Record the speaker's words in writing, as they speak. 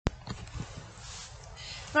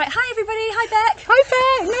Right, hi everybody, hi Beck.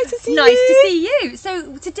 Hi Beck, nice to see you. Nice to see you.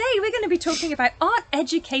 So today we're going to be talking about Aren't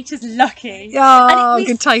Educators Lucky? Oh,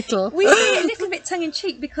 good title. We say it a little bit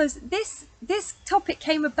tongue-in-cheek because this topic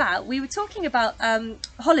came about. We were talking about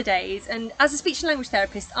holidays, and as a speech and language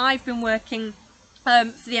therapist, I've been working for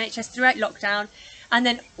the NHS throughout lockdown and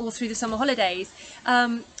then all through the summer holidays.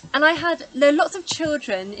 And I had lots of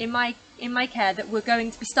children in my care that were going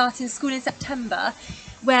to be starting school in September,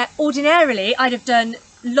 where ordinarily I'd have done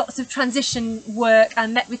lots of transition work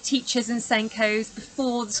and met with teachers and Senkos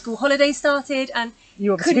before the school holidays started, and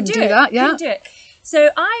you obviously couldn't do that. Couldn't do it.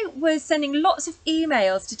 So I was sending lots of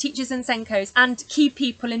emails to teachers and Senkos and key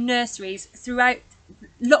people in nurseries throughout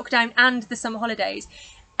lockdown and the summer holidays.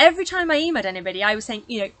 Every time I emailed anybody, I was saying,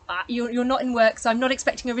 you're not in work, so I'm not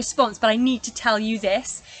expecting a response, but I need to tell you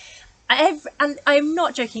this. And I'm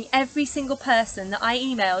not joking, every single person that I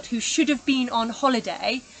emailed who should have been on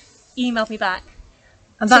holiday emailed me back.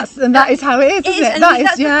 And that is how it is, isn't it?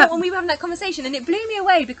 And we were having that conversation, and it blew me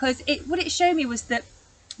away because what it showed me was that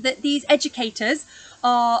these educators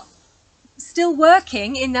are still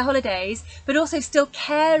working in their holidays, but also still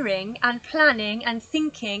caring and planning and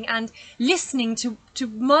thinking and listening to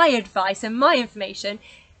my advice and my information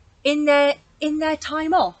in their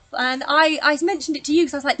time off. And I mentioned it to you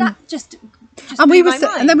because I was like, that just and blew my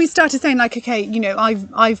mind. And then we started saying, like, okay,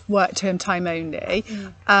 I've worked term time only,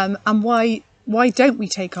 and why don't we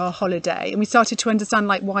take our holiday? And we started to understand,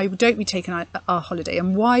 like, why don't we take our holiday,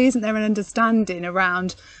 and why isn't there an understanding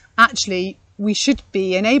around actually we should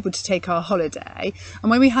be enabled to take our holiday.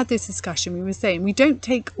 And when we had this discussion, we were saying we don't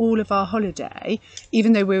take all of our holiday,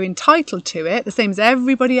 even though we're entitled to it, the same as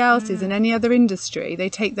everybody else is in any other industry. They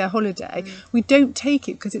take their holiday. We don't take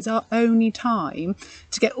it because it's our only time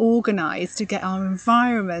to get organised, to get our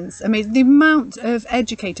environments. I mean, the amount of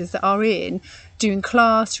educators that are in doing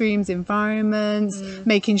classrooms, environments,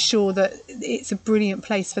 making sure that it's a brilliant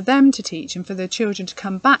place for them to teach and for the children to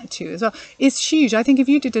come back to as well, is huge. I think if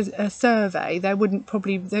you did a survey, there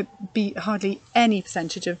be hardly any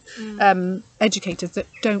percentage of educators that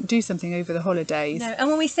don't do something over the holidays. No, and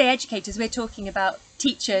when we say educators, we're talking about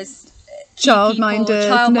teachers,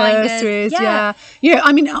 childminders, nurseries, yeah.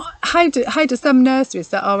 I mean, how do some nurseries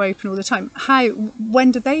that are open all the time,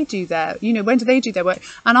 when do they do their work?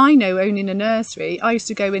 And I know, owning a nursery, I used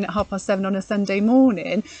to go in at 7:30 on a Sunday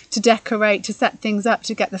morning to decorate, to set things up,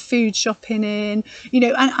 to get the food shopping in,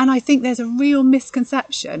 and I think there's a real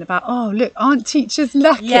misconception about, oh, look, aren't teachers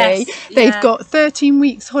lucky? Yes, they've got 13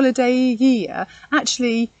 weeks holiday a year.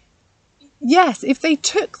 Actually, yes, if they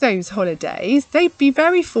took those holidays, they'd be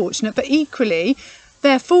very fortunate, but equally,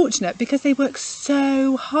 they're fortunate because they work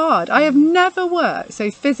so hard. I have never worked so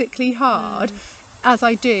physically hard as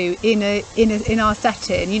I do in our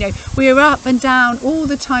setting. We're up and down all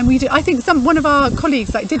the time. We do. I think one of our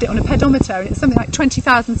colleagues did it on a pedometer, and it's something like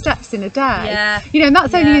 20,000 steps in a day. Yeah. And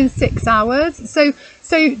that's only in 6 hours. So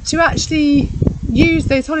to actually use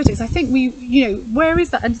those holidays, I think where is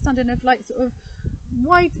that understanding of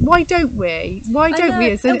why don't we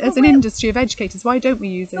as an industry of educators, why don't we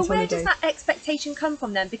use those holidays? Where does that expectation come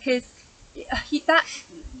from then? Because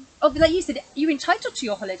like you said, you're entitled to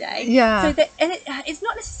your holiday. Yeah. So it's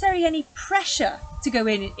not necessarily any pressure to go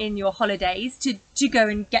in your holidays to go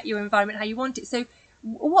and get your environment how you want it. So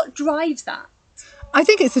what drives that? I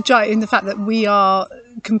think it's a drive in the fact that we are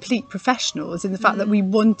complete professionals, in the fact that we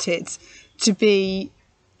want it to be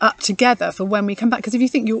up together for when we come back. Because if you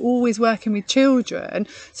think, you're always working with children,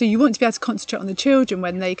 so you want to be able to concentrate on the children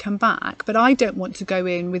when they come back. But I don't want to go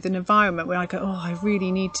in with an environment where I go, oh, I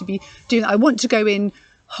really need to be doing that. I want to go in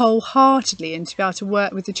wholeheartedly and to be able to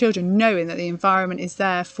work with the children, knowing that the environment is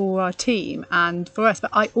there for our team and for us. But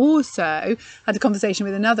I also had a conversation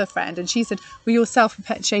with another friend, and she said, well, you're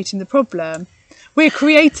self-perpetuating the problem. We're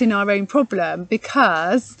creating our own problem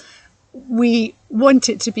because we want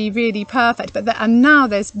it to be really perfect, and now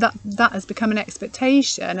that has become an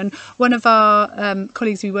expectation. And one of our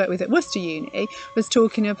colleagues we work with at Worcester Uni was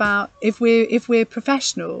talking about, if we're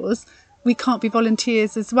professionals, we can't be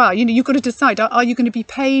volunteers as well. You've got to decide, are you going to be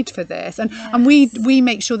paid for this? And yes. and we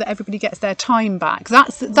make sure that everybody gets their time back.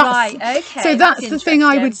 That's right. Okay. So that's the thing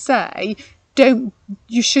I would say.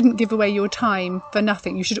 You shouldn't give away your time for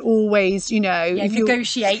nothing. You should always,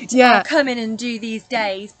 negotiate. Yeah. I'll come in and do these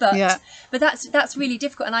days, but that's really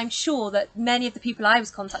difficult. And I'm sure that many of the people I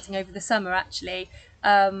was contacting over the summer, actually,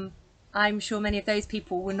 I'm sure many of those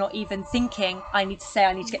people were not even thinking, I need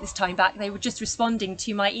to get this time back. They were just responding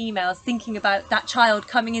to my emails, thinking about that child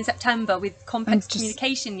coming in September with complex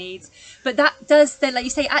communication needs. But that does then, like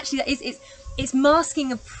you say, actually, it's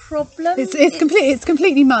masking a problem. It's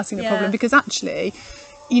completely masking a problem, because actually,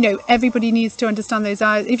 you know, everybody needs to understand those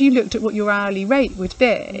hours. If you looked at what your hourly rate would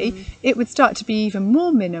be, it would start to be even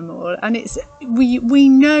more minimal. And it's we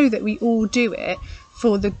know that we all do it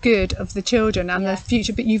for the good of the children and the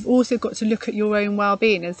future, but you've also got to look at your own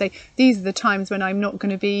well-being and say, these are the times when I'm not going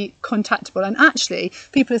to be contactable. And actually,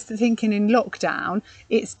 people are thinking in lockdown,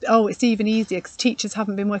 it's even easier because teachers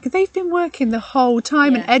haven't been working. They've been working the whole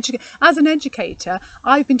time. And as an educator,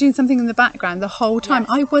 I've been doing something in the background the whole time.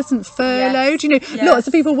 I wasn't furloughed. You know, lots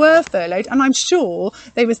of people were furloughed, and I'm sure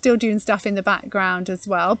they were still doing stuff in the background as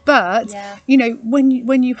well. But you know, when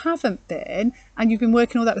you haven't been, and you've been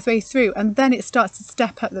working all that way through, and then it starts to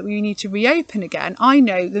step up that we need to reopen again. I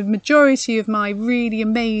know the majority of my really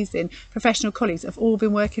amazing professional colleagues have all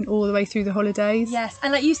been working all the way through the holidays. Yes,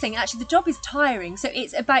 and like you saying, actually the job is tiring, so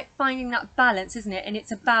it's about finding that balance, isn't it? And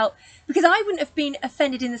it's about, because I wouldn't have been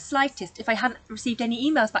offended in the slightest if I hadn't received any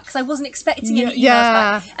emails back, because I wasn't expecting any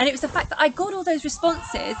emails back. And it was the fact that I got all those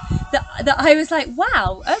responses that I was like,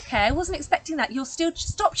 wow, okay, I wasn't expecting that. You'll still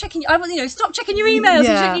stop checking. Stop checking your emails. You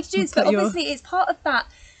don't need to do this. But obviously, it's part of that.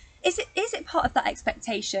 Is it part of that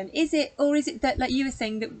expectation? Is it that, like you were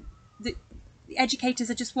saying, that the educators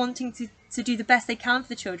are just wanting to do the best they can for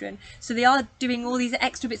the children, so they are doing all these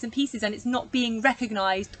extra bits and pieces, and it's not being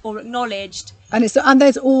recognised or acknowledged? And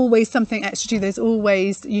there's always something extra to do. There's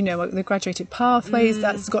always, you know, the graduated pathways,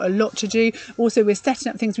 that's got a lot to do. Also, we're setting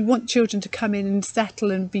up things. We want children to come in and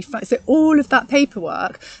settle and be fun. So all of that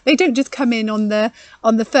paperwork, they don't just come in on the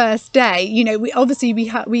first day. You know,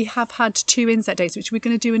 we have had 2 inset days, which we're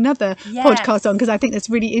going to do another podcast on, because I think that's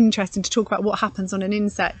really interesting to talk about what happens on an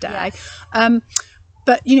inset day.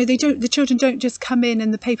 But, you know, the children don't just come in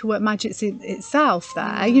and the paperwork magic's itself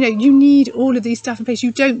there. You know, you need all of these stuff in place.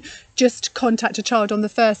 You don't just contact a child on the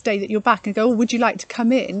first day that you're back and go, oh, would you like to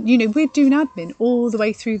come in? You know, we're doing admin all the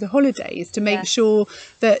way through the holidays to make sure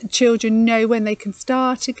that children know when they can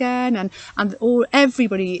start again. And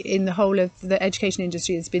everybody in the whole of the education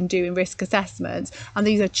industry has been doing risk assessments, and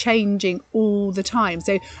these are changing all the time.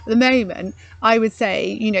 So at the moment, I would say,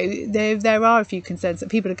 you know, there are a few concerns that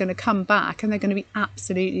people are going to come back and they're going to be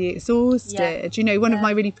absolutely exhausted. You know, one of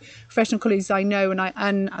my really professional colleagues I know and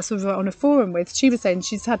I sort of on a forum with, she was saying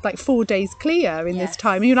she's had like 4 days clear in this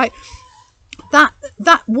time, and you're like,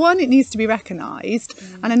 that one, it needs to be recognised,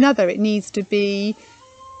 and another, it needs to be,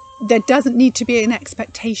 there doesn't need to be an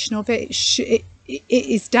expectation of it. It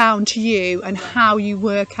is down to you and how you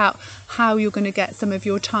work out how you're going to get some of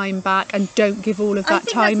your time back, and don't give all of that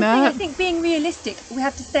time up. I think being realistic, we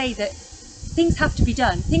have to say that things have to be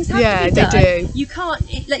done. Things have to be done. They do. You can't,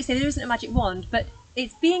 like you say, there isn't a magic wand, but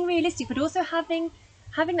it's being realistic, but also having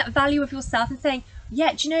that value of yourself and saying,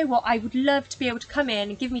 yeah, do you know what? I would love to be able to come in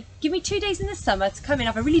and give me 2 days in the summer to come in,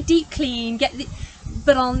 have a really deep clean,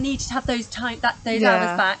 but I'll need to have those hours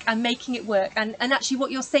back, and making it work. And actually,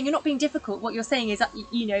 what you're saying, you're not being difficult. What you're saying is that,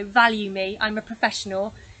 you know, value me. I'm a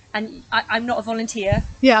professional, and I'm not a volunteer.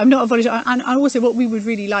 I'm not a volunteer. And also what we would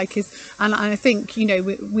really like is, and I think, you know,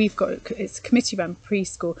 we've got, it's a committee run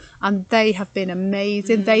preschool, and they have been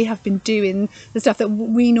amazing. They have been doing the stuff that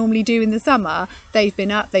we normally do in the summer. They've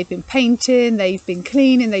been up, they've been painting, they've been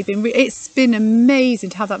cleaning, it's been amazing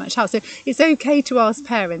to have that much help. So it's okay to ask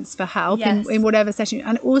parents for help in whatever session,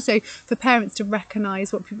 and also for parents to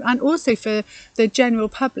recognise what people, and also for the general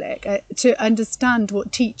public to understand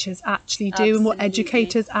what teachers actually do and what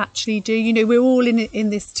educators actually do. You know, we're all in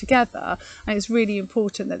this together, and it's really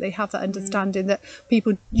important that they have that understanding that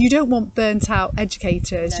people, you don't want burnt out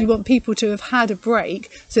educators. You want people to have had a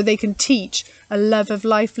break so they can teach a love of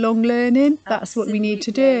lifelong learning. That's what we need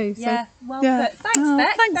to do. Well put.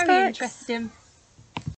 Thanks, Beck. Very interesting.